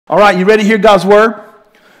All right, you ready to hear God's word? All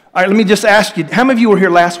right, let me just ask you, how many of you were here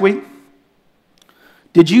last week?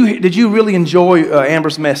 Did you really enjoy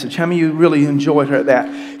Amber's message? How many of you really enjoyed her at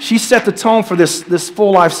that? She set the tone for this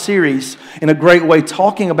full life series in a great way,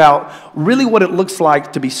 talking about really what it looks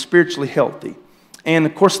like to be spiritually healthy. And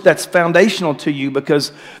of course, that's foundational to you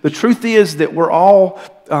because the truth is that we're all,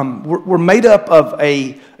 we're made up of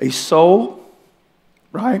a soul,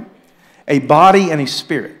 right? A body and a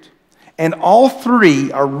spirit. And all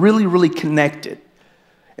three are really, really connected.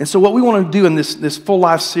 And so what we want to do in this full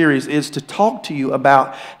life series is to talk to you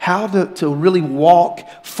about how to really walk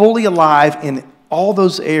fully alive in all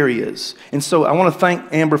those areas. And so I want to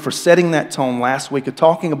thank Amber for setting that tone last week of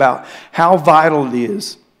talking about how vital it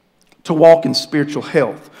is to walk in spiritual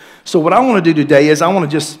health. So what I want to do today is I want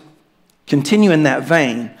to just continue in that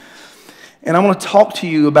vein. And I want to talk to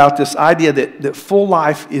you about this idea that full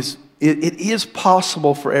life is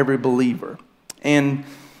possible for every believer. And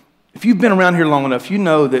if you've been around here long enough, you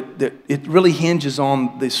know that it really hinges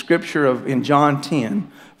on the scripture in John 10,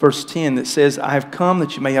 verse 10, that says, I have come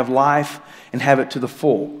that you may have life and have it to the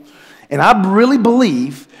full. And I really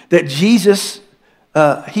believe that Jesus,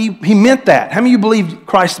 he meant that. How many of you believe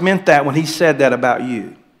Christ meant that when he said that about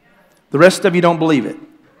you? The rest of you don't believe it.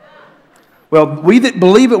 Well, we that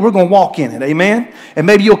believe it, we're going to walk in it, amen? And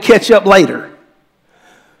maybe you'll catch up later.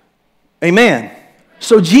 Amen.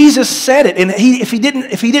 So Jesus said it, and if he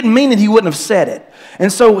didn't mean it, he wouldn't have said it.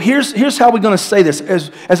 And so here's how we're going to say this.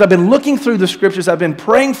 As I've been looking through the scriptures, I've been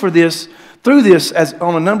praying through this as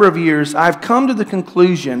on a number of years, I've come to the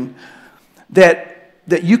conclusion that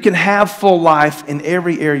you can have full life in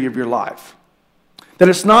every area of your life. That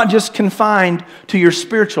it's not just confined to your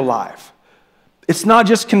spiritual life. It's not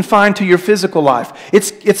just confined to your physical life.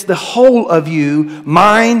 It's the whole of you,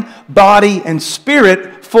 mind, body, and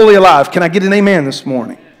spirit, fully alive. Can I get an amen this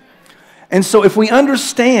morning? And so if we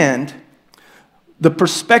understand the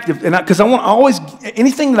perspective, and because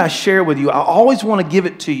anything that I share with you, I always want to give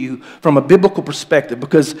it to you from a biblical perspective,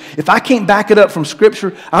 because if I can't back it up from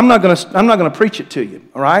Scripture, I'm not going to preach it to you,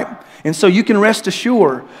 all right? And so you can rest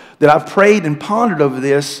assured that I've prayed and pondered over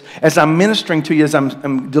this as I'm ministering to you, as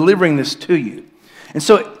I'm delivering this to you. And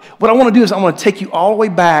so what I want to do is I want to take you all the way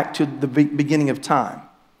back to the beginning of time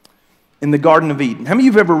in the Garden of Eden. How many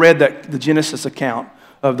of you have ever read the Genesis account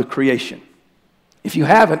of the creation? If you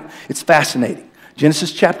haven't, it's fascinating.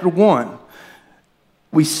 Genesis chapter 1,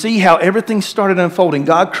 we see how everything started unfolding.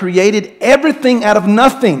 God created everything out of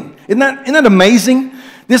nothing. Isn't that amazing?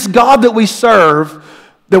 This God that we serve,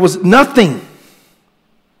 there was nothing.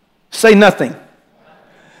 Say nothing.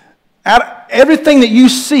 Everything that you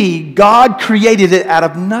see, God created it out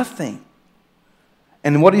of nothing.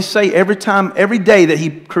 And what did he say? Every day that he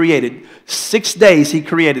created, 6 days he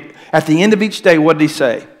created. At the end of each day, what did he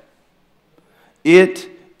say? It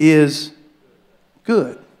is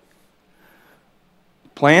good.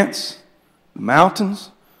 Plants, the mountains,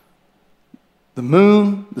 the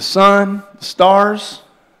moon, the sun, the stars.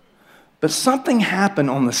 But something happened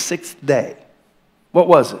on the 6th day. What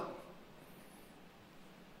was it?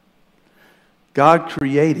 God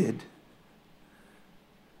created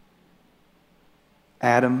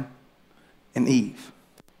Adam and Eve.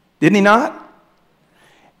 Didn't he not?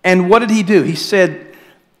 And what did he do? He said,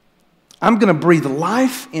 I'm going to breathe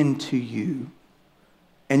life into you,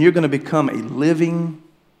 and you're going to become a living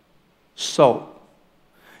soul.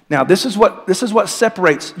 Now, this is what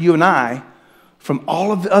separates you and I from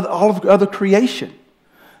all of other creation,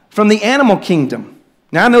 from the animal kingdom.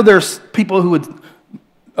 Now, I know there's people who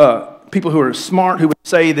are smart who would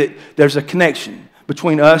say that there's a connection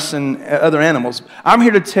between us and other animals. I'm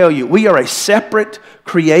here to tell you, we are a separate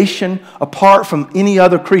creation apart from any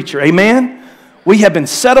other creature. Amen? We have been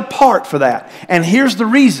set apart for that. And here's the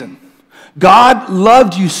reason. God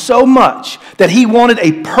loved you so much that he wanted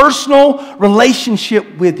a personal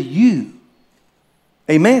relationship with you.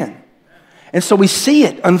 Amen. And so we see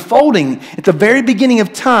it unfolding at the very beginning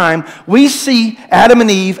of time. We see Adam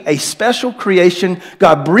and Eve, a special creation.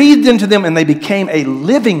 God breathed into them and they became a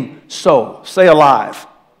living soul. Say alive.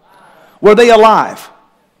 Were they alive?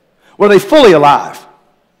 Were they fully alive?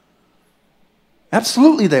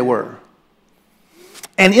 Absolutely they were.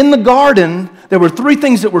 And in the garden, there were 3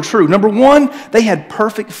 things that were true. Number 1, they had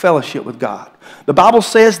perfect fellowship with God. The Bible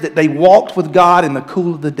says that they walked with God in the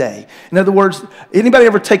cool of the day. In other words, anybody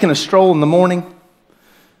ever taken a stroll in the morning?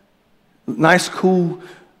 Nice, cool,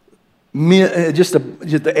 just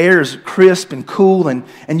the air is crisp and cool, and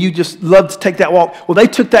you just love to take that walk. Well, they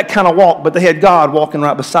took that kind of walk, but they had God walking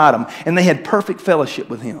right beside them, and they had perfect fellowship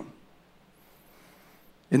with him.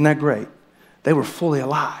 Isn't that great? They were fully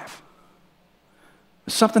alive.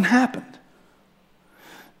 But something happened.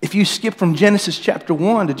 if you skip from Genesis chapter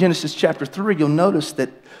 1 to Genesis chapter 3, you'll notice that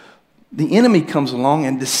the enemy comes along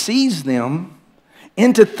and deceives them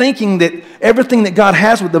into thinking that everything that God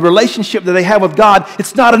has with the relationship that they have with God,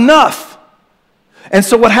 it's not enough. And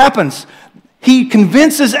so what happens? He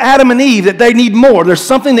convinces Adam and Eve that they need more. There's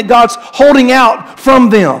something that God's holding out from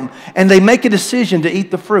them. And they make a decision to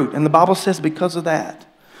eat the fruit. And the Bible says because of that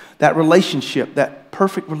relationship, that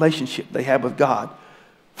perfect relationship they have with God,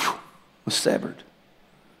 was severed.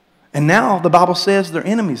 And now the Bible says they're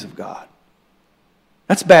enemies of God.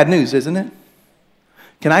 That's bad news, isn't it?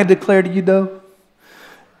 Can I declare to you, though,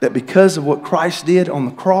 that because of what Christ did on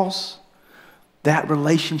the cross, that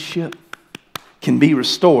relationship can be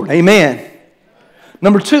restored. Amen.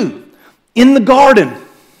 Number 2, in the garden,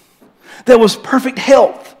 there was perfect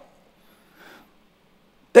health.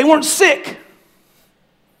 They weren't sick.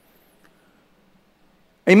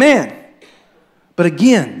 Amen. But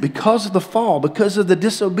again, because of the fall, because of the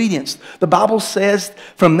disobedience, the Bible says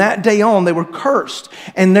from that day on they were cursed.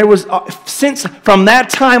 And there was, since from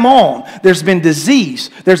that time on, there's been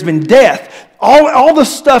disease, there's been death. All the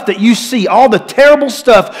stuff that you see, all the terrible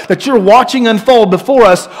stuff that you're watching unfold before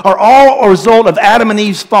us are all a result of Adam and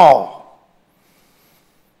Eve's fall.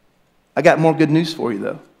 I got more good news for you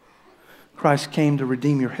though. Christ came to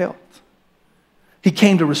redeem your health. He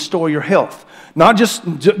came to restore your health. Not just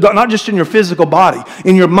in your physical body,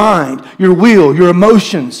 in your mind, your will, your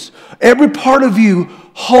emotions. Every part of you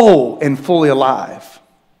whole and fully alive.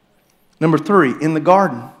 Number 3, in the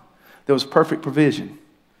garden, there was perfect provision.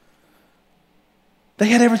 They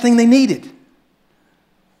had everything they needed.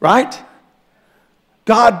 Right?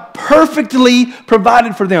 God perfectly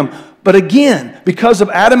provided for them. But again, because of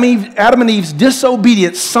Adam and Eve's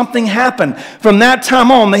disobedience, something happened. From that time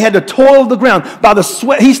on, they had to toil the ground. By the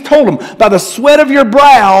sweat, He's told them, by the sweat of your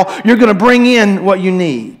brow, you're going to bring in what you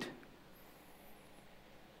need.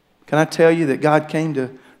 Can I tell you that God came to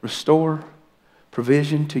restore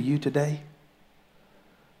provision to you today?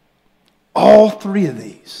 All 3 of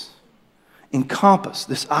these encompass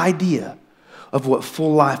this idea of what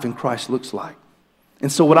full life in Christ looks like.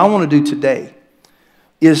 And so what I want to do today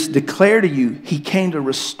is declare to you He came to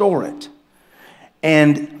restore it.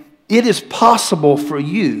 And it is possible for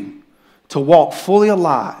you to walk fully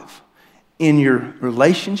alive in your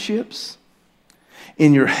relationships,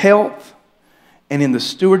 in your health, and in the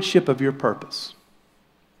stewardship of your purpose.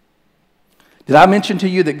 Did I mention to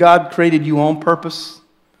you that God created you on purpose,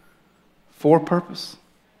 for purpose?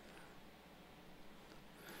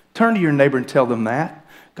 Turn to your neighbor and tell them that.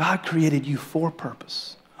 God created you for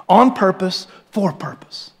purpose. On purpose, for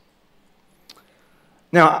purpose.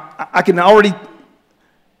 Now, I can already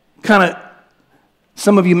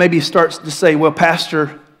some of you maybe start to say, well,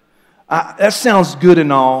 Pastor, that sounds good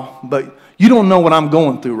and all, but you don't know what I'm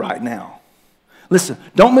going through right now. Listen,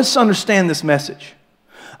 don't misunderstand this message.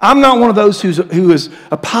 I'm not one of those who is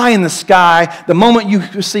a pie in the sky. The moment you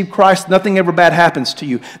receive Christ, nothing ever bad happens to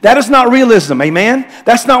you. That is not realism, amen?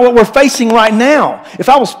 That's not what we're facing right now. If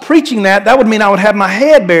I was preaching that would mean I would have my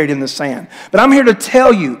head buried in the sand. But I'm here to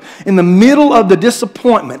tell you, in the middle of the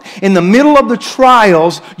disappointment, in the middle of the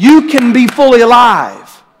trials, you can be fully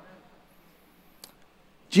alive.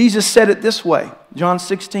 Jesus said it this way, John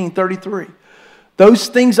 16:33. Those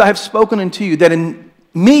things I have spoken unto you, that in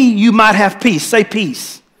me you might have peace. Say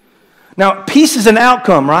peace. Now, peace is an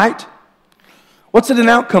outcome, right? What's it an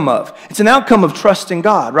outcome of? It's an outcome of trusting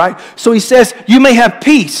God, right? So He says, you may have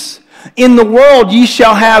peace. In the world ye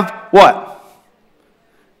shall have what?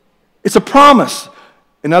 It's a promise.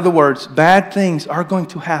 In other words, bad things are going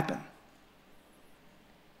to happen.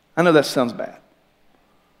 I know that sounds bad.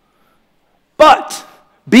 But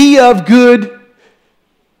be of good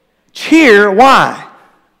cheer. Why?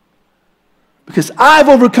 Because I've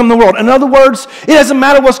overcome the world. In other words, it doesn't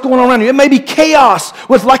matter what's going on around you. It may be chaos,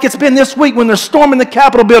 like it's been this week when they're storming the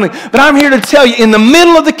Capitol building. But I'm here to tell you, in the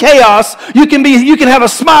middle of the chaos, you can have a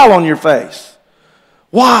smile on your face.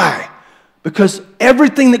 Why? Because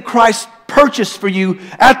everything that Christ purchased for you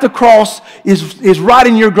at the cross is right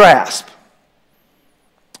in your grasp.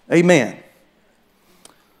 Amen.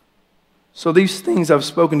 So these things I've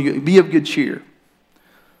spoken to you, be of good cheer.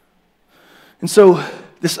 And so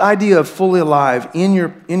this idea of fully alive in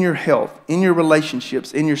your health, in your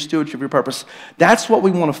relationships, in your stewardship of your purpose, that's what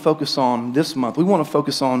we want to focus on this month. We want to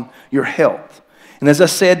focus on your health. And as I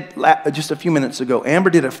said just a few minutes ago,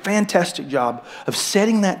 Amber did a fantastic job of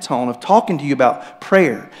setting that tone, of talking to you about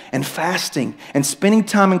prayer and fasting and spending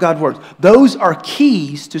time in God's Word. Those are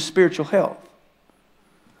keys to spiritual health.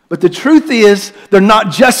 But the truth is, they're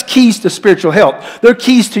not just keys to spiritual health. They're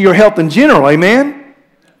keys to your health in general, amen?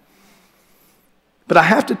 But I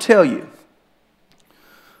have to tell you,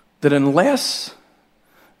 that unless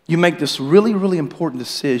you make this really, really important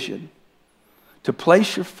decision to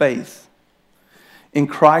place your faith in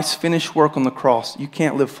Christ's finished work on the cross, you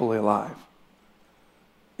can't live fully alive.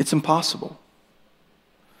 It's impossible.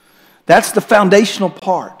 That's the foundational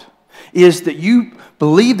part, is that you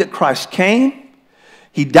believe that Christ came,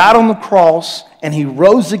 He died on the cross, and He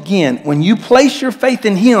rose again. When you place your faith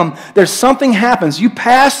in Him, there's something happens. You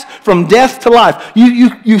pass from death to life.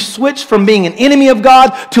 You switch from being an enemy of God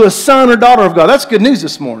to a son or daughter of God. That's good news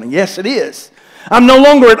this morning. Yes, it is. I'm no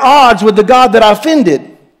longer at odds with the God that I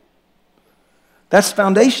offended. That's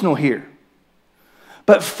foundational here.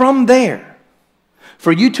 But from there,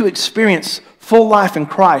 for you to experience full life in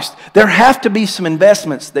Christ, there have to be some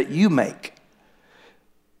investments that you make.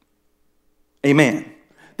 Amen.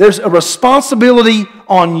 There's a responsibility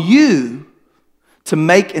on you to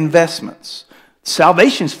make investments.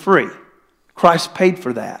 Salvation's free. Christ paid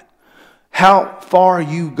for that. How far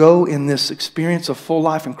you go in this experience of full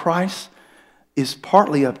life in Christ is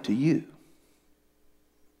partly up to you.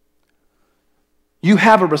 You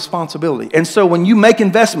have a responsibility. And so when you make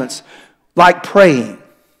investments like praying,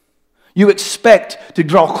 you expect to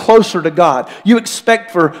draw closer to God. You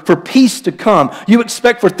expect for peace to come. You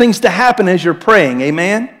expect for things to happen as you're praying.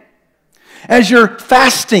 Amen? As you're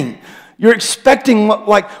fasting, you're expecting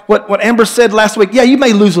like what Amber said last week. Yeah, you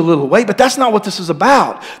may lose a little weight, but that's not what this is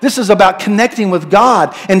about. This is about connecting with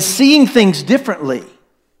God and seeing things differently.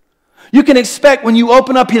 You can expect when you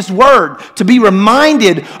open up His Word to be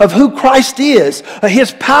reminded of who Christ is,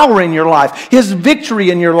 His power in your life, His victory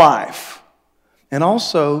in your life, and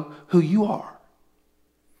also who you are.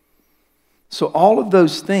 So all of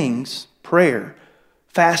those things, prayer,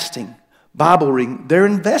 fasting, Bible reading, they're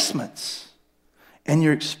investments. And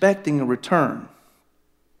you're expecting a return.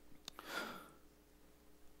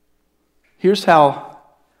 Here's how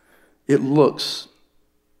it looks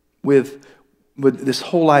with this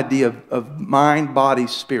whole idea of mind, body,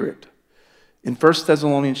 spirit. In 1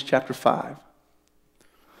 Thessalonians chapter 5.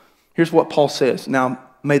 Here's what Paul says. Now,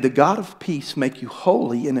 may the God of peace make you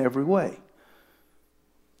holy in every way.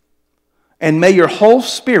 And may your whole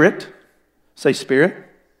spirit, say spirit,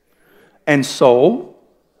 and soul,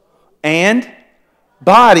 and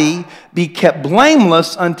body be kept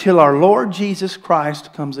blameless until our Lord Jesus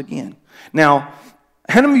Christ comes again. Now,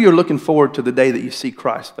 how many of you are looking forward to the day that you see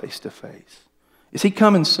Christ face to face? Is He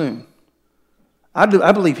coming soon? I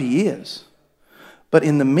believe He is. But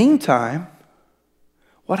in the meantime,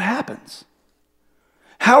 what happens?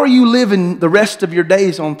 How are you living the rest of your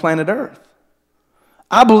days on planet Earth?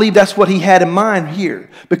 I believe that's what He had in mind here.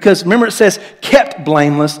 Because remember it says, kept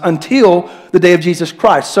blameless until the day of Jesus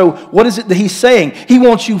Christ. So what is it that He's saying? He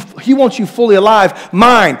wants you fully alive,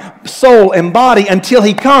 mind, soul, and body until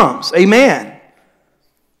He comes. Amen.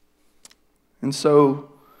 And so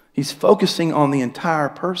He's focusing on the entire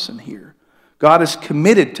person here. God is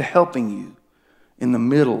committed to helping you in the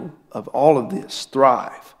middle of all of this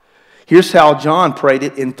thrive. Here's how John prayed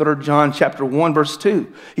it in 3 John chapter 1, verse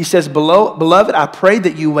 2. He says, Beloved, I pray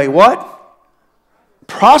that you may what?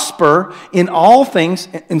 Prosper in all things.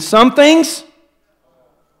 In some things?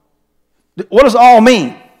 What does all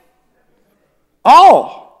mean?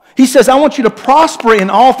 All. He says, I want you to prosper in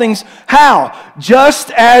all things. How?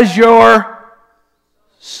 Just as your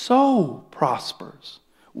soul prospers.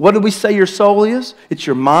 What do we say your soul is? It's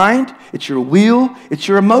your mind, it's your will, it's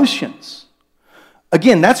your emotions.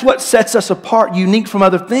 Again, that's what sets us apart, unique from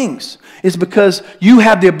other things, is because you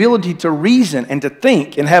have the ability to reason and to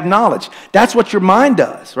think and have knowledge. That's what your mind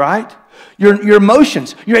does, right? Your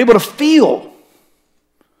emotions, you're able to feel.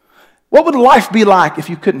 What would life be like if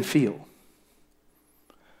you couldn't feel?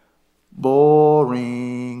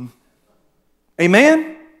 Boring.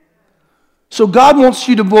 Amen? So God wants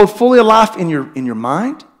you to be fully alive in your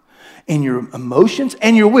mind, in your emotions,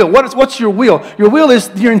 and your will. What's your will? Your will is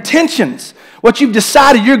your intentions. What you've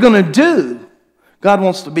decided you're going to do. God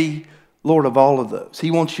wants to be Lord of all of those.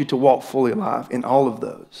 He wants you to walk fully alive in all of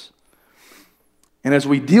those. And as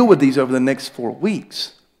we deal with these over the next 4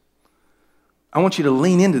 weeks, I want you to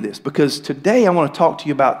lean into this, because today I want to talk to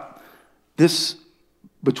you about this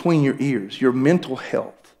between your ears, your mental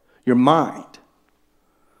health, your mind.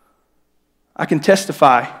 I can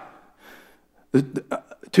testify that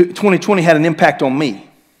 2020 had an impact on me.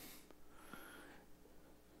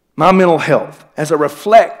 My mental health, as I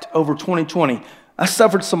reflect over 2020, I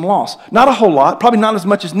suffered some loss. Not a whole lot, probably not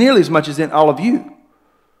nearly as much as in all of you.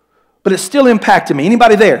 But it still impacted me.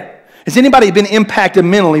 Anybody there? Has anybody been impacted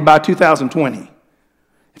mentally by 2020?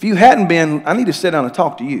 If you hadn't been, I need to sit down and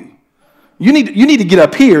talk to you. You need to get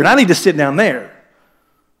up here, and I need to sit down there.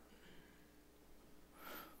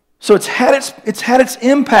 So it's had its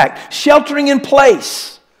impact. Sheltering in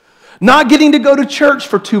place. Not getting to go to church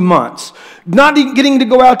for 2 months. Not getting to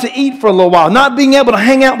go out to eat for a little while. Not being able to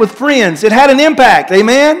hang out with friends. It had an impact.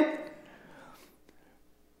 Amen?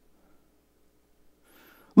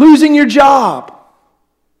 Losing your job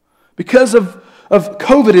because of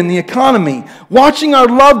COVID in the economy. Watching our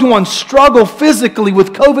loved ones struggle physically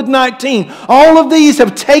with COVID-19. All of these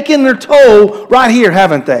have taken their toll right here,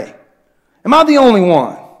 haven't they? Am I the only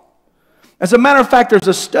one? As a matter of fact, there's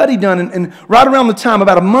a study done, and right around the time,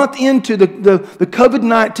 about a month into the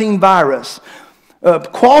COVID-19 virus,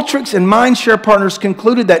 Qualtrics and Mindshare Partners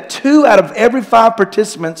concluded that 2 out of every 5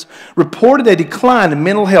 participants reported a decline in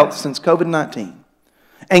mental health since COVID-19.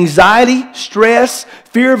 Anxiety, stress,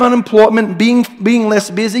 fear of unemployment, being less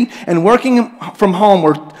busy, and working from home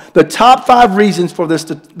were the top 5 reasons for this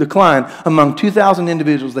decline among 2,000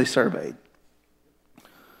 individuals they surveyed.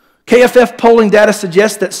 KFF polling data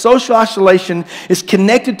suggests that social isolation is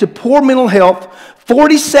connected to poor mental health.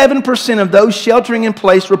 47% of those sheltering in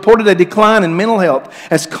place reported a decline in mental health,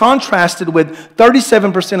 as contrasted with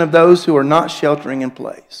 37% of those who are not sheltering in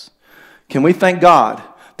place. Can we thank God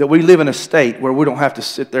that we live in a state where we don't have to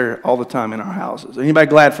sit there all the time in our houses? Anybody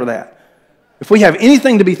glad for that? If we have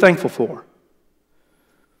anything to be thankful for,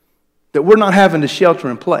 that we're not having to shelter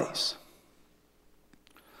in place.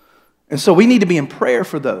 And so we need to be in prayer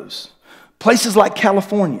for those. Places like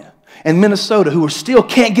California and Minnesota who still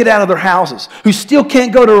can't get out of their houses, who still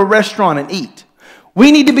can't go to a restaurant and eat.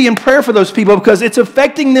 We need to be in prayer for those people because it's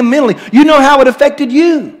affecting them mentally. You know how it affected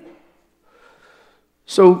you.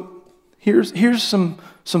 So here's some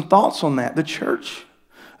thoughts on that. The Church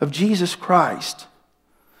of Jesus Christ,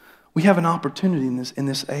 we have an opportunity in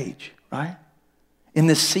this age, right? In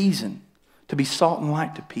this season, to be salt and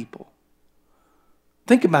light to people.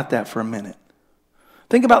 Think about that for a minute.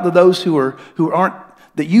 Think about those who aren't,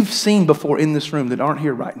 that you've seen before in this room that aren't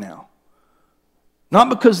here right now. Not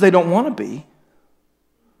because they don't want to be,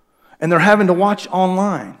 and they're having to watch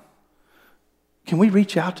online. Can we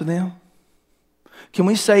reach out to them? Can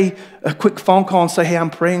we say a quick phone call and say, hey, I'm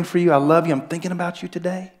praying for you, I love you, I'm thinking about you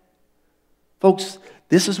today? Folks,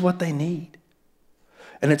 this is what they need.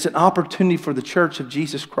 And it's an opportunity for the Church of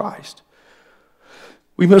Jesus Christ.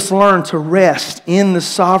 We must learn to rest in the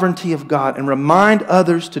sovereignty of God and remind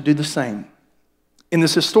others to do the same. In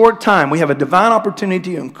this historic time, we have a divine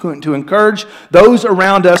opportunity to encourage those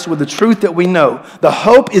around us with the truth that we know. The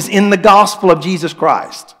hope is in the gospel of Jesus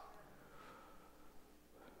Christ.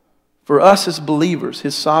 For us as believers,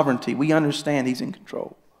 His sovereignty, we understand He's in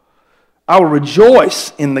control. I will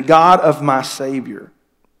rejoice in the God of my Savior.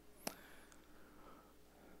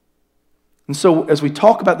 And so as we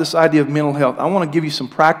talk about this idea of mental health, I want to give you some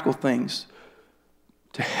practical things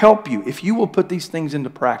to help you. If you will put these things into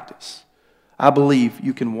practice, I believe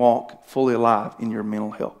you can walk fully alive in your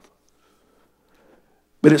mental health.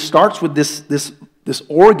 But it starts with this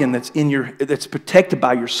organ that's protected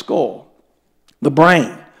by your skull, the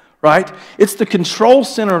brain, right? It's the control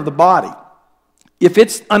center of the body. If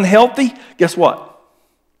it's unhealthy, guess what?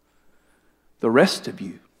 The rest of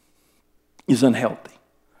you is unhealthy.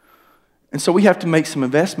 And so we have to make some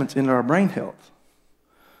investments into our brain health.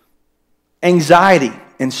 Anxiety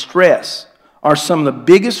and stress are some of the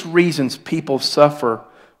biggest reasons people suffer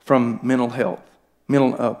from mental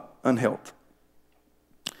unhealth.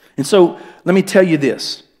 And so let me tell you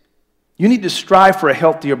this. You need to strive for a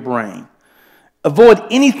healthier brain. Avoid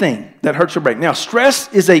anything that hurts your brain. Now,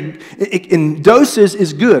 stress in doses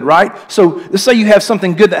is good, right? So let's say you have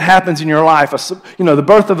something good that happens in your life, the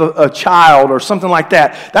birth of a child or something like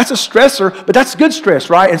that. That's a stressor, but that's good stress,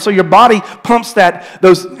 right? And so your body pumps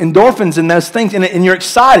those endorphins and those things, and you're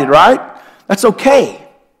excited, right? That's okay.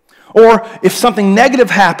 Or if something negative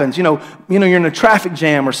happens, you're in a traffic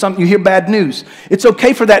jam or something, you hear bad news. It's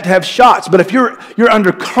okay for that to have shots, but if you're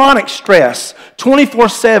under chronic stress,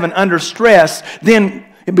 24/7 under stress, then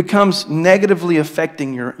it becomes negatively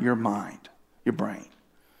affecting your mind, your brain.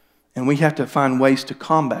 And we have to find ways to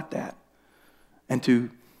combat that and to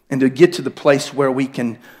get to the place where we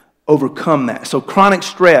can overcome that. So chronic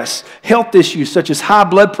stress, health issues such as high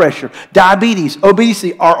blood pressure, diabetes,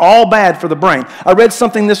 obesity are all bad for the brain. I read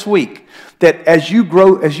something this week that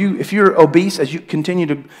if you're obese, as you continue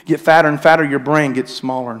to get fatter and fatter, your brain gets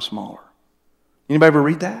smaller and smaller. Anybody ever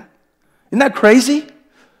read that? Isn't that crazy?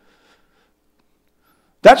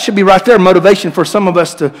 That should be right there, motivation for some of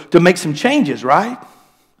us to make some changes, right?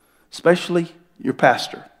 Especially your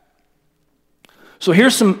pastor. So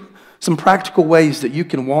here's some practical ways that you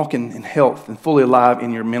can walk in health and fully alive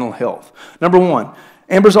in your mental health. Number one,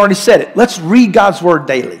 Amber's already said it. Let's read God's Word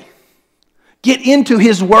daily. Get into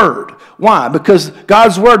His Word. Why? Because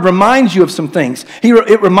God's Word reminds you of some things.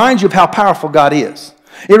 It reminds you of how powerful God is.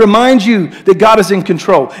 It reminds you that God is in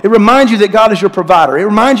control. It reminds you that God is your provider. It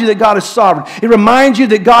reminds you that God is sovereign. It reminds you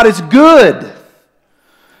that God is good.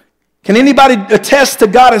 Can anybody attest to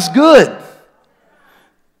God is good?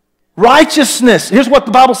 Righteousness. Here's what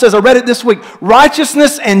the Bible says. I read it this week.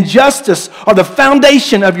 Righteousness and justice are the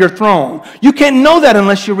foundation of your throne. You can't know that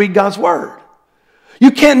unless you read God's Word. You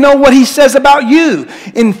can't know what He says about you.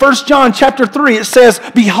 In 1 John chapter 3, it says,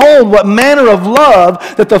 behold, what manner of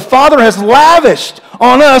love that the Father has lavished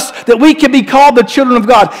on us that we can be called the children of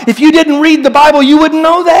God. If you didn't read the Bible, you wouldn't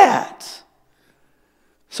know that.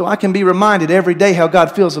 So I can be reminded every day how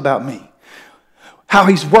God feels about me. How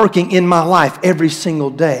He's working in my life every single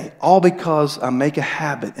day. All because I make a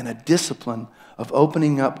habit and a discipline of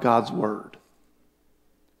opening up God's Word.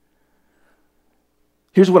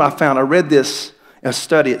 Here's what I found. I read this a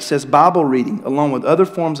study. It says Bible reading, along with other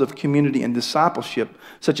forms of community and discipleship,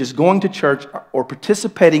 such as going to church or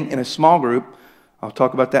participating in a small group, I'll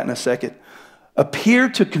talk about that in a second, appear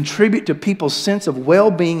to contribute to people's sense of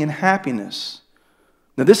well-being and happiness.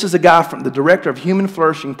 Now, this is a guy from the director of Human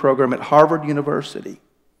Flourishing Program at Harvard University.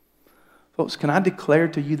 Folks, can I declare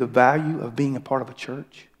to you the value of being a part of a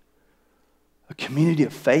church? A community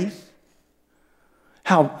of faith?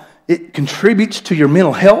 How it contributes to your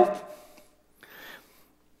mental health?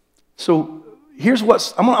 So here's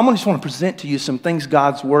what I just want to present to you some things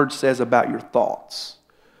God's Word says about your thoughts.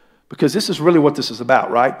 Because this is really what this is about,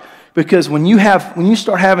 right? Because when you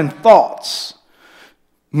start having thoughts,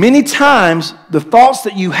 many times the thoughts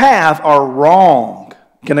that you have are wrong.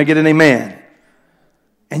 Can I get an amen?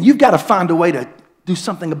 And you've got to find a way to do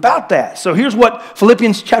something about that. So here's what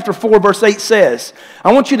Philippians chapter 4 verse 8 says.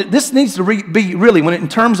 I want you to, this needs to be really, in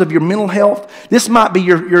terms of your mental health, this might be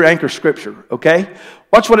your anchor scripture, okay?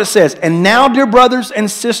 Watch what it says. And now, dear brothers and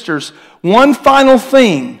sisters, one final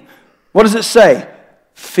thing. What does it say?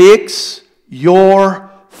 Fix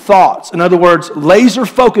your thoughts. In other words, laser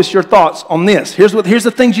focus your thoughts on this. Here's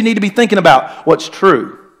the things you need to be thinking about. What's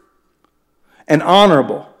true and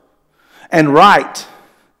honorable and right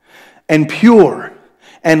and pure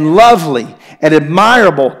and lovely and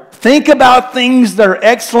admirable. Think about things that are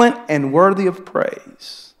excellent and worthy of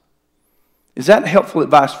praise. Is that helpful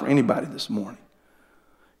advice for anybody this morning?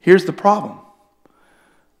 Here's the problem.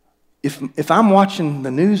 If I'm watching the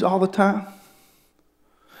news all the time,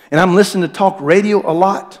 and I'm listening to talk radio a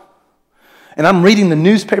lot, and I'm reading the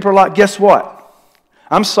newspaper a lot, guess what?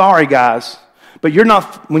 I'm sorry, guys, but you're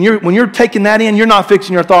not, when you're taking that in, you're not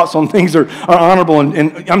fixing your thoughts on things that are honorable,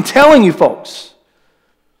 and I'm telling you, folks.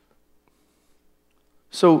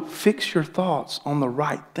 So fix your thoughts on the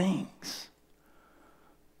right things.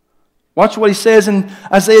 Watch what he says in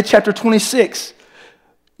Isaiah chapter 26.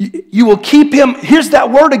 You will keep him, here's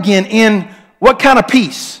that word again, in what kind of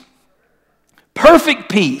peace? Perfect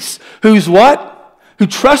peace. Who's what? Who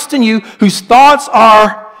trusts in you, whose thoughts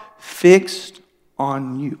are fixed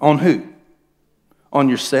on you. On who? On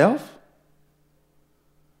yourself?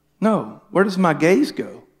 No. Where does my gaze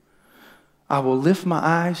go? I will lift my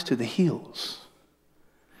eyes to the hills.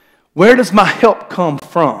 Where does my help come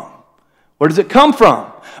from? Where does it come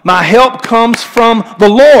from? My help comes from the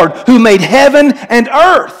Lord who made heaven and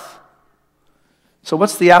earth. So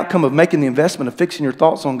what's the outcome of making the investment of fixing your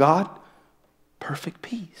thoughts on God? Perfect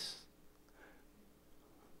peace.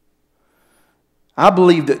 I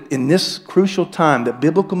believe that in this crucial time that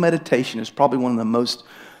biblical meditation is probably one of the most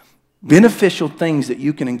beneficial things that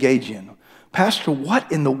you can engage in. Pastor,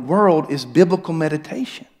 what in the world is biblical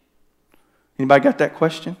meditation? Anybody got that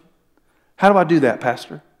question? How do I do that,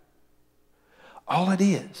 Pastor? All it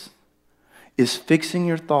is fixing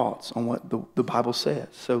your thoughts on what the Bible says.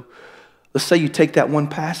 So let's say you take that one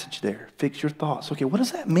passage there, fix your thoughts. Okay, what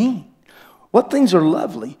does that mean? What things are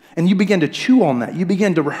lovely? And you begin to chew on that. You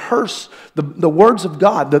begin to rehearse the words of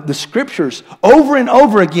God, the scriptures, over and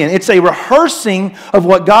over again. It's a rehearsing of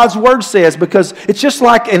what God's word says, because it's just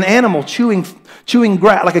like an animal chewing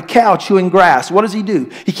grass, like a cow chewing grass. What does he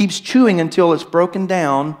do? He keeps chewing until it's broken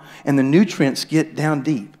down and the nutrients get down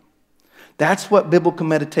deep. That's what biblical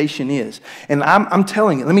meditation is. And I'm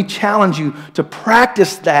telling you, let me challenge you to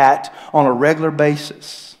practice that on a regular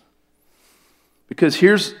basis. Because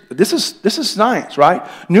this is science, right?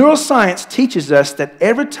 Neuroscience teaches us that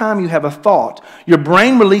every time you have a thought, your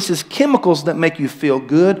brain releases chemicals that make you feel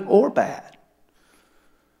good or bad.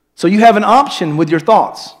 So you have an option with your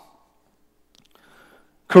thoughts.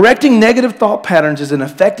 Correcting negative thought patterns is an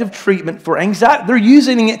effective treatment for anxiety. They're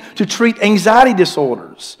using it to treat anxiety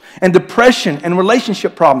disorders and depression and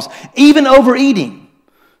relationship problems, even overeating.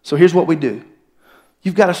 So here's what we do.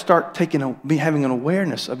 You've got to start having an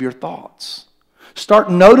awareness of your thoughts.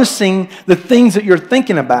 Start noticing the things that you're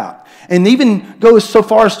thinking about. And even go so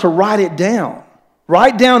far as to write it down.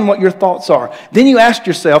 Write down what your thoughts are. Then you ask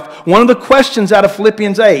yourself, one of the questions out of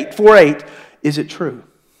Philippians 4:8, is it true?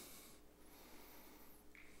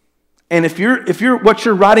 And if you're what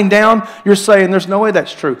you're writing down, you're saying there's no way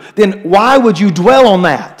that's true, then why would you dwell on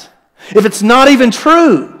that if it's not even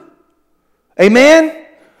true? Amen?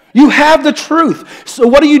 You have the truth. So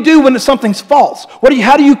what do you do when something's false?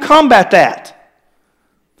 How do you combat that?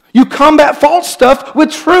 You combat false stuff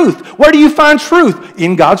with truth. Where do you find truth?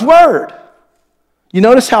 In God's Word. You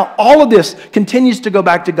notice how all of this continues to go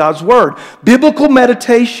back to God's Word. Biblical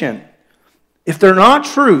meditation. If they're not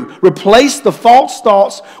true, replace the false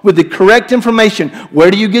thoughts with the correct information.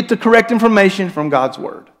 Where do you get the correct information? From God's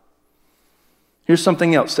Word. Here's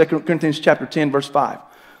something else. 2 Corinthians chapter 10, verse 5.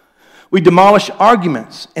 We demolish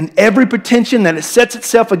arguments and every pretension that it sets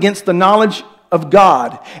itself against the knowledge of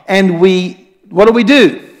God. And what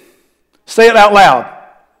do? Say it out loud.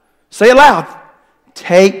 Say it loud.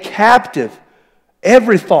 Take captive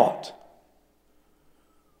every thought.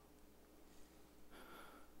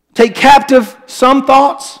 Take captive some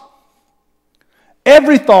thoughts,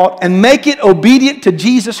 every thought, and make it obedient to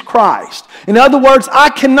Jesus Christ. In other words, I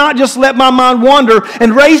cannot just let my mind wander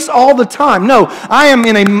and race all the time. No, I am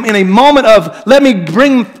in a moment of let me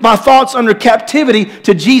bring my thoughts under captivity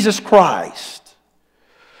to Jesus Christ.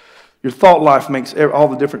 Your thought life makes all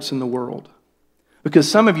the difference in the world.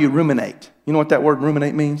 Because some of you ruminate. You know what that word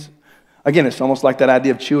ruminate means? Again, it's almost like that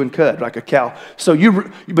idea of chew and cud, like a cow. So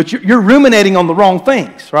you're ruminating on the wrong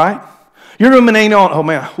things, right? You're ruminating on, oh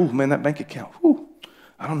man, that bank account.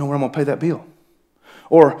 I don't know where I'm going to pay that bill.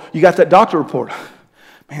 Or you got that doctor report.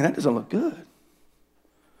 Man, that doesn't look good.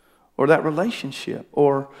 Or that relationship.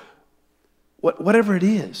 Or whatever it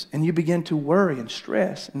is. And you begin to worry and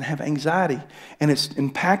stress and have anxiety. And it's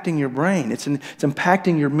impacting your brain. It's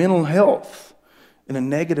impacting your mental health in a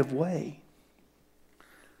negative way.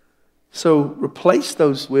 So replace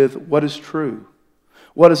those with what is true.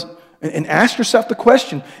 And ask yourself the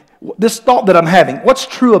question, this thought that I'm having, what's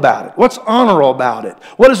true about it? What's honorable about it?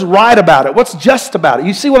 What is right about it? What's just about it?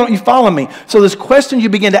 You see what you follow me? So this question you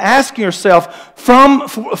begin to ask yourself from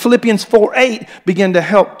Philippians 4:8 begin to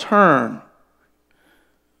help turn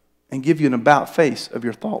and give you an about face of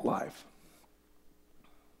your thought life.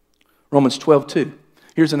 Romans 12:2.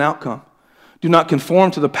 Here's an outcome. Do not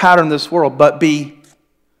conform to the pattern of this world, but be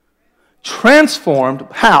transformed.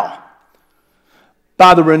 How?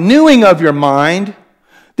 By the renewing of your mind.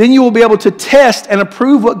 Then you will be able to test and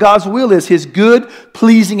approve what God's will is, His good,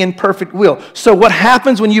 pleasing, and perfect will. So what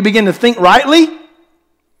happens when you begin to think rightly?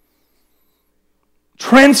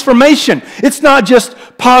 Transformation. It's not just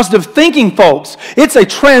positive thinking, folks. It's a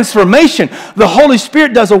transformation. The Holy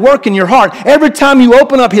Spirit does a work in your heart. Every time you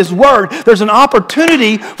open up His Word, there's an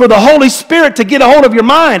opportunity for the Holy Spirit to get a hold of your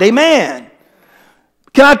mind. Amen.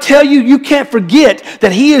 Can I tell you, you can't forget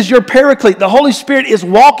that He is your paraclete. The Holy Spirit is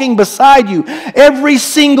walking beside you every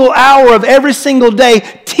single hour of every single day,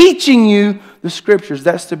 teaching you the Scriptures.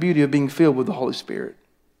 That's the beauty of being filled with the Holy Spirit.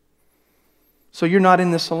 So you're not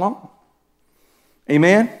in this alone.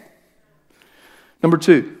 Amen? Number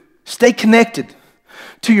 2, stay connected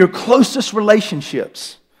to your closest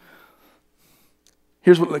relationships.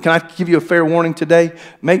 Can I give you a fair warning today?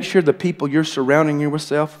 Make sure the people you're surrounding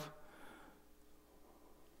yourself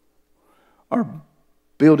are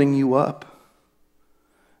building you up,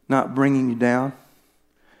 not bringing you down.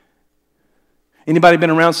 Anybody been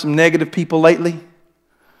around some negative people lately?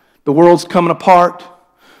 The world's coming apart.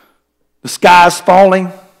 The sky's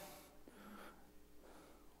falling.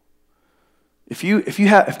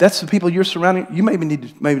 If that's the people you're surrounding, you maybe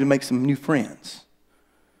need to make some new friends.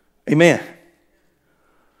 Amen.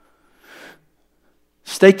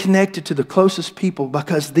 Stay connected to the closest people,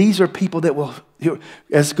 because these are people that will,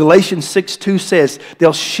 as Galatians 6:2 says,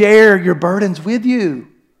 they'll share your burdens with you.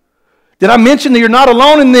 Did I mention that you're not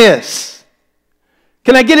alone in this?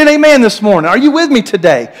 Can I get an amen this morning? Are you with me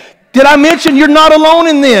today? Did I mention you're not alone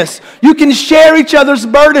in this? You can share each other's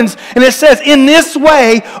burdens. And it says, in this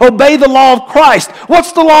way, obey the law of Christ.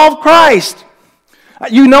 What's the law of Christ?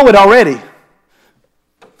 You know it already.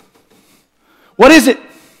 What is it?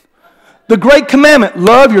 The great commandment,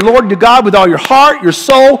 love your Lord your God with all your heart, your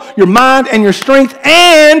soul, your mind, and your strength,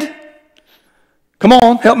 and, come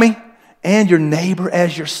on, help me, and your neighbor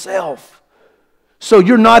as yourself. So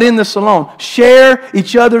you're not in this alone. Share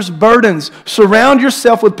each other's burdens. Surround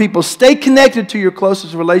yourself with people. Stay connected to your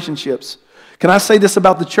closest relationships. Can I say this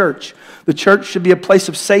about the church? The church should be a place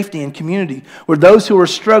of safety and community where those who are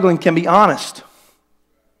struggling can be honest.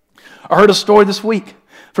 I heard a story this week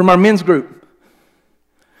from our men's group.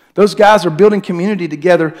 Those guys are building community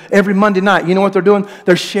together every Monday night. You know what they're doing?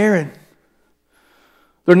 They're sharing.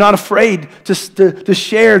 They're not afraid to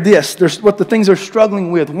share this. There's what the things they're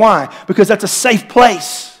struggling with. Why? Because that's a safe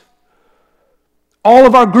place. All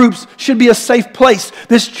of our groups should be a safe place.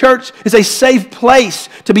 This church is a safe place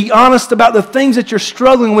to be honest about the things that you're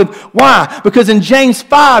struggling with. Why? Because in James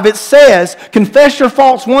 5 it says, confess your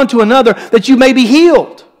faults one to another that you may be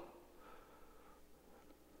healed.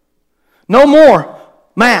 No more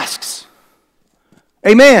masks.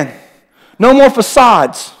 Amen. No more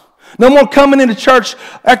facades. No more coming into church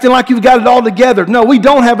acting like you've got it all together. No, we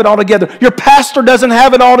don't have it all together. Your pastor doesn't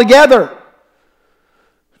have it all together.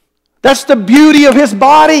 That's the beauty of his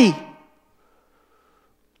body.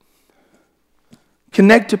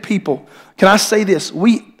 Connect to people. Can I say this?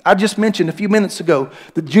 I just mentioned a few minutes ago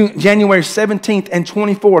that January 17th and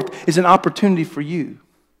 24th is an opportunity for you.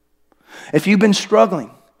 If you've been struggling,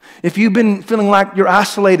 if you've been feeling like you're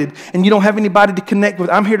isolated and you don't have anybody to connect with,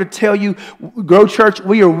 I'm here to tell you, Grow Church,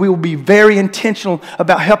 we will be very intentional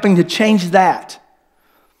about helping to change that.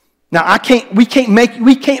 Now, we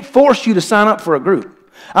can't force you to sign up for a group.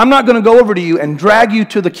 I'm not going to go over to you and drag you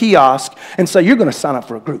to the kiosk and say, you're going to sign up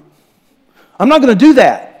for a group. I'm not going to do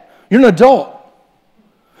that. You're an adult.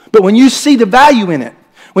 But when you see the value in it,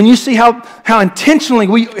 when you see how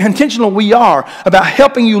intentional we are about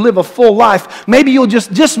helping you live a full life, maybe you'll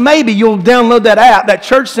just maybe you'll download that app, that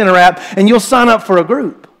Church Center app, and you'll sign up for a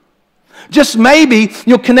group. Just maybe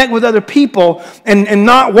you'll connect with other people and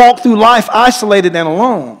not walk through life isolated and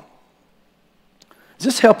alone. Is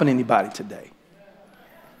this helping anybody today?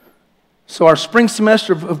 So our spring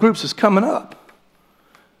semester of groups is coming up.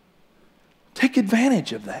 Take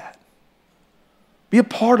advantage of that. Be a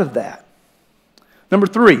part of that. Number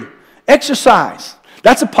 3, exercise.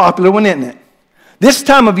 That's a popular one, isn't it? This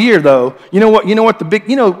time of year, though, you know what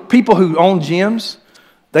people who own gyms,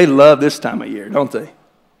 they love this time of year, don't they?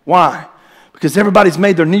 Why? Because everybody's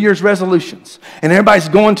made their New Year's resolutions, and everybody's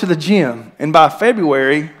going to the gym, and by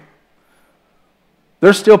February,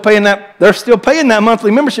 they're still paying that monthly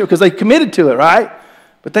membership because they committed to it, right?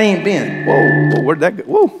 But they ain't been. Whoa, where'd that go?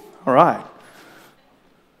 Whoa, all right.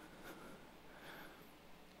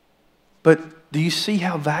 But do you see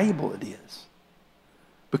how valuable it is?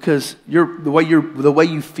 Because the way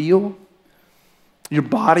you feel, your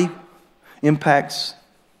body impacts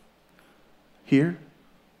here.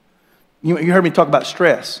 You heard me talk about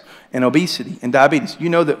stress and obesity and diabetes. You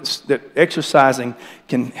know that exercising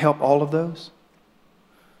can help all of those.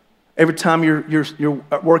 Every time you're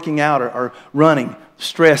working out or running,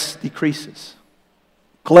 stress decreases.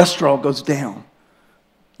 Cholesterol goes down.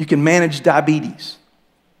 You can manage diabetes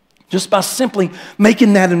just by simply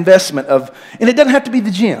making that investment and it doesn't have to be the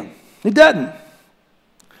gym. It doesn't.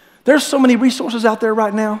 There's so many resources out there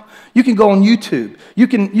right now. You can go on YouTube. You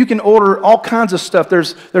can order all kinds of stuff.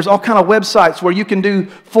 There's all kind of websites where you can do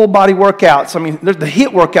full body workouts. I mean, the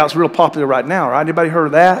HIIT workout's real popular right now, right? Anybody heard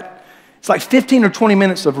of that? It's like 15 or 20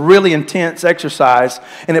 minutes of really intense exercise,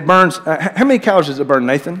 and it burns. How many calories does it burn,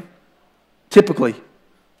 Nathan? Typically,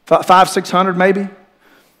 500-600 maybe.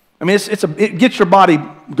 I mean, it gets your body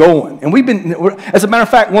going. And as a matter of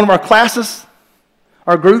fact, one of our classes,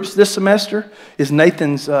 our groups this semester is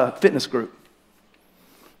Nathan's fitness group.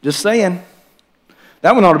 Just saying,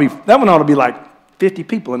 that one ought to be like 50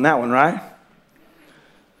 people in that one, right?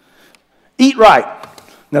 Eat right.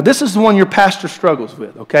 Now, this is the one your pastor struggles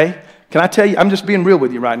with. Okay. Can I tell you, I'm just being real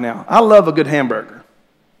with you right now. I love a good hamburger.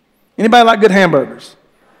 Anybody like good hamburgers?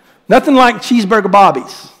 Nothing like cheeseburger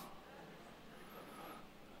Bobbies.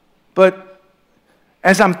 But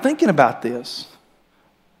as I'm thinking about this,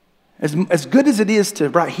 as good as it is to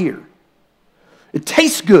right here, it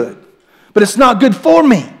tastes good, but it's not good for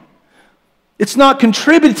me. It's not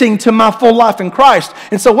contributing to my full life in Christ.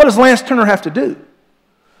 And so what does Lance Turner have to do?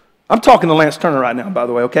 I'm talking to Lance Turner right now, by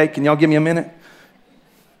the way, okay? Can y'all give me a minute?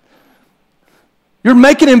 You're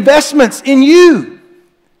making investments in you,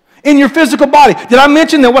 in your physical body. Did I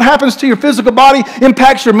mention that what happens to your physical body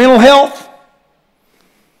impacts your mental health?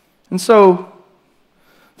 And so,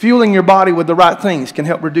 fueling your body with the right things can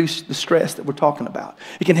help reduce the stress that we're talking about.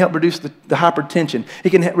 It can help reduce the hypertension.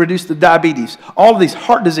 It can help reduce the diabetes, all of these,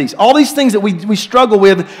 heart disease, all these things that we struggle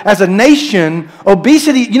with as a nation.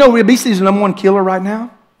 Obesity, obesity is the number one killer right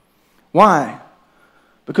now. Why?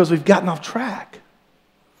 Because we've gotten off track.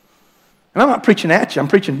 And I'm not preaching at you. I'm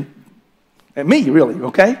preaching at me, really,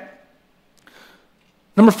 okay?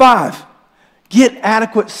 Number 5, get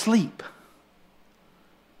adequate sleep.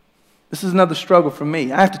 This is another struggle for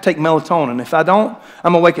me. I have to take melatonin. If I don't,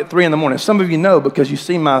 I'm awake at 3 in the morning. Some of you know because you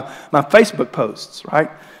see my Facebook posts, right?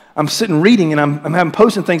 I'm sitting reading and I'm having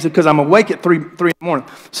posting things because I'm awake at 3 in the morning.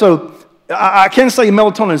 So I can say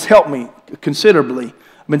melatonin has helped me considerably.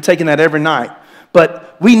 I've been taking that every night.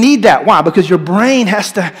 But we need that. Why? Because your brain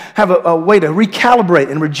has to have a way to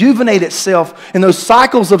recalibrate and rejuvenate itself. And those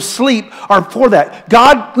cycles of sleep are for that.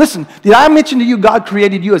 God, listen, did I mention to you God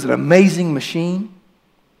created you as an amazing machine?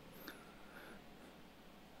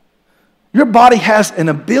 Your body has an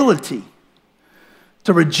ability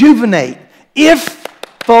to rejuvenate if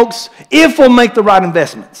we'll make the right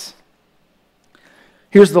investments.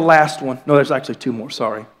 Here's the last one. No, there's actually two more,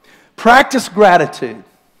 sorry. Practice gratitude.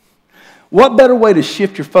 What better way to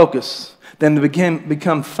shift your focus than to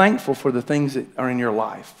become thankful for the things that are in your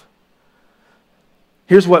life?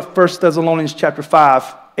 Here's what 1 Thessalonians chapter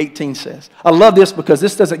 5:18 says. I love this because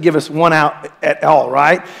this doesn't give us one out at all,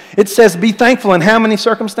 right? It says be thankful in how many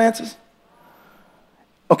circumstances?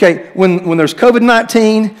 Okay, when there's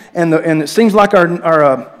COVID-19 and it seems like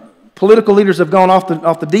our political leaders have gone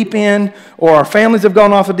off the deep end, or our families have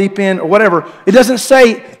gone off the deep end, or whatever, it doesn't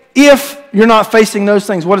say if you're not facing those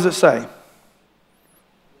things. What does it say?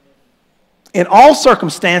 In all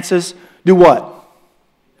circumstances, do what?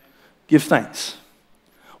 Give thanks.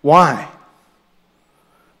 Why?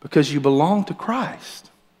 Because you belong to Christ.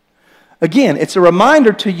 Again, it's a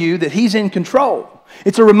reminder to you that He's in control.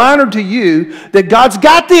 It's a reminder to you that God's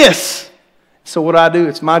got this. So what I do,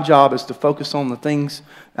 it's my job is to focus on the things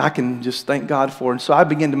I can just thank God for. And so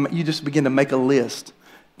you just begin to make a list.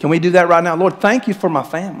 Can we do that right now? Lord, thank you for my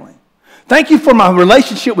family. Thank you for my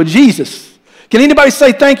relationship with Jesus. Can anybody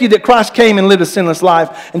say thank you that Christ came and lived a sinless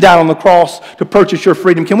life and died on the cross to purchase your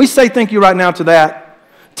freedom? Can we say thank you right now to that?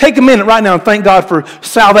 Take a minute right now and thank God for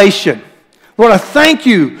salvation. Lord, I thank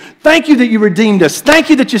you. Thank you that you redeemed us. Thank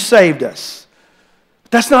you that you saved us.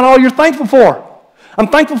 That's not all you're thankful for. I'm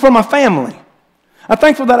thankful for my family. I'm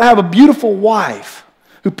thankful that I have a beautiful wife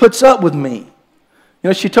who puts up with me. You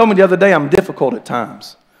know, she told me the other day I'm difficult at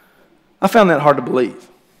times. I found that hard to believe.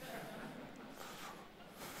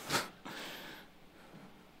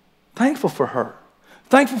 Thankful for her.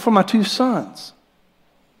 Thankful for my 2 sons.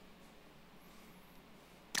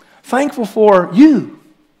 Thankful for you.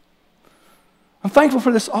 I'm thankful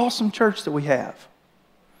for this awesome church that we have,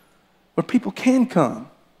 where people can come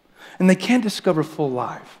and they can discover full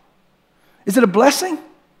life. Is it a blessing?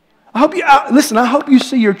 I hope you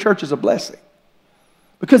see your church as a blessing,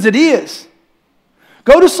 because it is.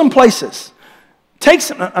 Go to some places.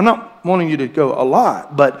 I'm not wanting you to go a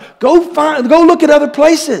lot, but go look at other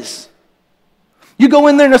places. You go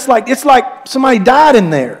in there and it's like somebody died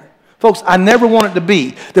in there. Folks, I never want it to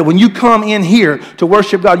be that when you come in here to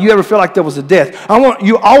worship God, you ever feel like there was a death. I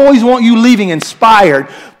always want you leaving inspired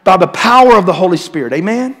by the power of the Holy Spirit.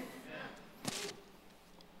 Amen?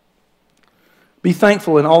 Be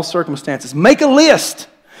thankful in all circumstances. Make a list.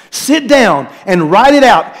 Sit down and write it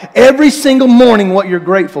out every single morning what you're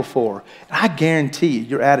grateful for. And I guarantee you,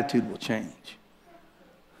 your attitude will change.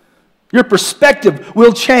 Your perspective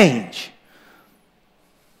will change,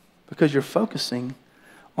 because you're focusing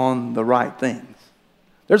on the right things.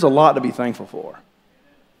 There's a lot to be thankful for.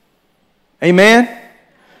 Amen?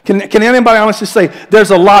 Can anybody honestly say,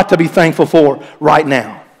 there's a lot to be thankful for right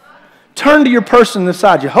now? Turn to your person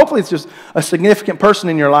beside you. Hopefully it's just a significant person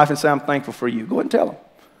in your life and say, I'm thankful for you. Go ahead and tell them.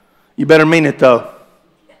 You better mean it, though.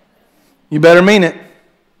 You better mean it.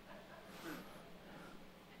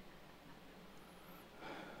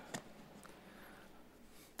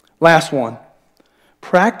 Last one.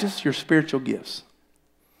 Practice your spiritual gifts.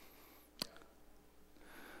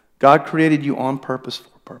 God created you on purpose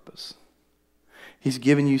for purpose. He's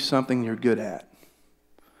given you something you're good at.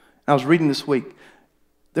 I was reading this week.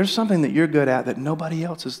 There's something that you're good at that nobody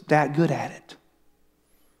else is that good at it.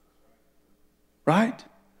 Right?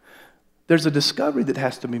 There's a discovery that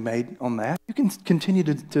has to be made on that. You can continue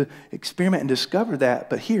to experiment and discover that.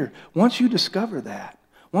 But here, once you discover that,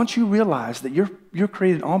 once you realize that you're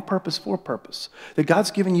created on purpose for purpose, that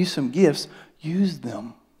God's given you some gifts, use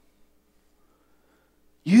them.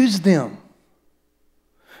 Use them.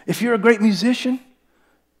 If you're a great musician,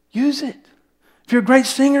 use it. If you're a great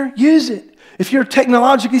singer, use it. If you're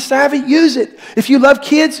technologically savvy, use it. If you love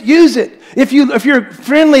kids, use it. If you're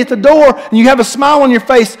friendly at the door and you have a smile on your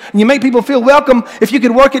face and you make people feel welcome, if you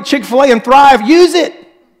could work at Chick-fil-A and thrive, use it.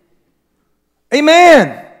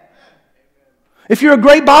 Amen. If you're a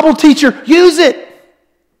great Bible teacher, use it.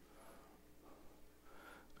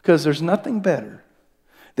 Because there's nothing better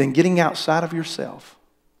than getting outside of yourself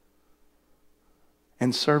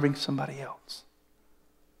and serving somebody else.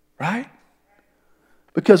 Right?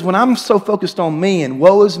 Because when I'm so focused on me and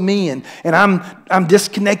woe is me and I'm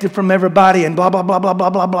disconnected from everybody and blah, blah, blah, blah, blah,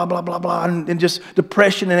 blah, blah, blah, blah, blah, and just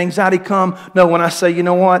depression and anxiety come. No, when I say, you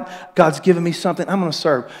know what? God's given me something, I'm going to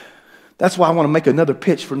serve. That's why I want to make another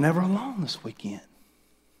pitch for Never Alone this weekend.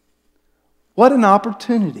 What an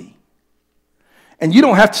opportunity. And you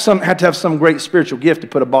don't have to have some great spiritual gift to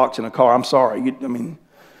put a box in a car. I'm sorry.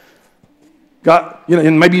 God,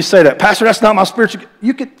 and maybe you say that, Pastor, that's not my spiritual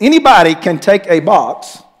gift. Anybody can take a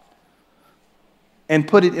box and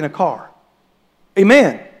put it in a car.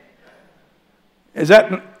 Amen. Is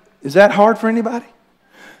that hard for anybody?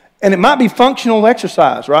 And it might be functional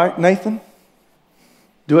exercise, right, Nathan?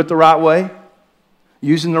 Do it the right way,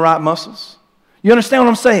 using the right muscles. You understand what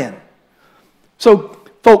I'm saying? So,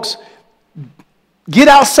 folks, get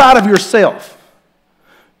outside of yourself.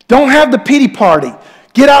 Don't have the pity party.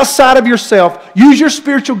 Get outside of yourself. Use your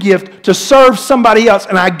spiritual gift to serve somebody else.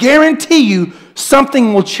 And I guarantee you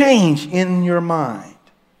something will change in your mind.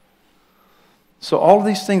 So all of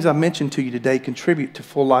these things I mentioned to you today contribute to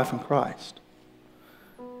full life in Christ.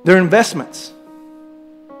 They're investments.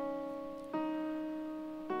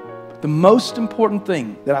 But the most important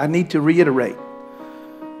thing that I need to reiterate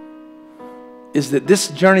is that this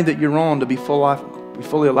journey that you're on to be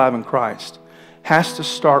fully alive in Christ has to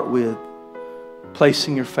start with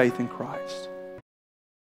placing your faith in Christ.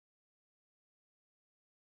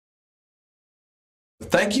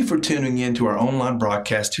 Thank you for tuning in to our online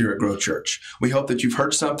broadcast here at Grow Church. We hope that you've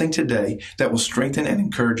heard something today that will strengthen and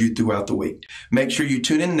encourage you throughout the week. Make sure you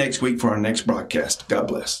tune in next week for our next broadcast. God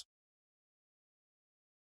bless.